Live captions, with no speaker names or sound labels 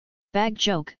Bag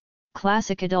joke,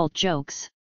 classic adult jokes.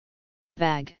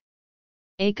 Bag.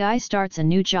 A guy starts a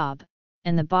new job,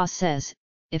 and the boss says,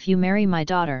 "If you marry my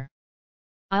daughter,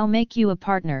 I'll make you a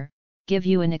partner, give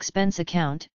you an expense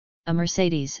account, a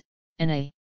Mercedes, and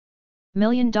a $1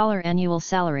 million annual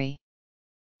salary."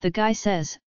 The guy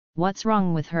says, "What's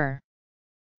wrong with her?"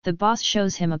 The boss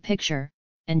shows him a picture,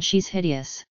 and she's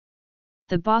hideous.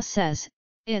 The boss says,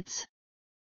 "It's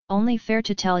only fair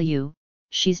to tell you,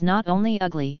 she's not only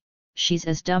ugly, she's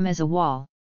as dumb as a wall."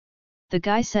 The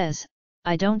guy says,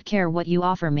 "I don't care what you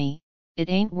offer me, it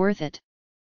ain't worth it."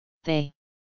 The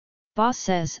boss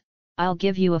says, "I'll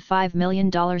give you a $5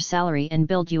 million salary and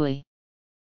build you a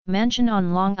mansion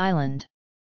on Long Island."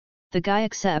 The guy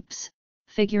accepts,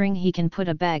 figuring he can put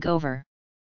a bag over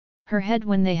her head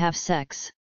when they have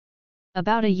sex.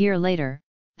 About a year later,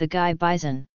 the guy buys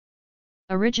an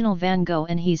original Van Gogh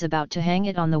and he's about to hang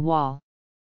it on the wall.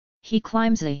 He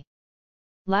climbs a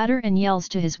ladder and yells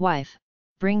to his wife,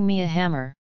 "Bring me a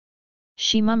hammer."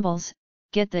 She mumbles,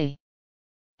 "Get the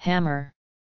hammer.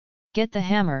 Get the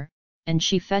hammer," and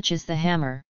she fetches the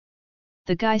hammer.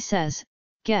 The guy says,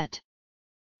 "Get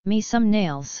me some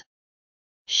nails."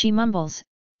 She mumbles,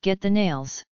 "Get the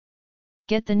nails.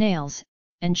 Get the nails,"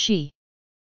 and she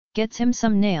gets him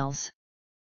some nails.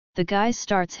 The guy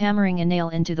starts hammering a nail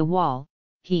into the wall,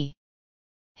 he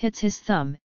hits his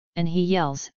thumb, and he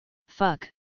yells, "Fuck."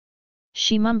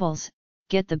 She mumbles,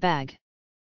 "Get the bag.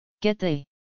 Get the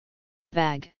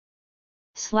bag."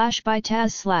 / by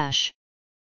Taz /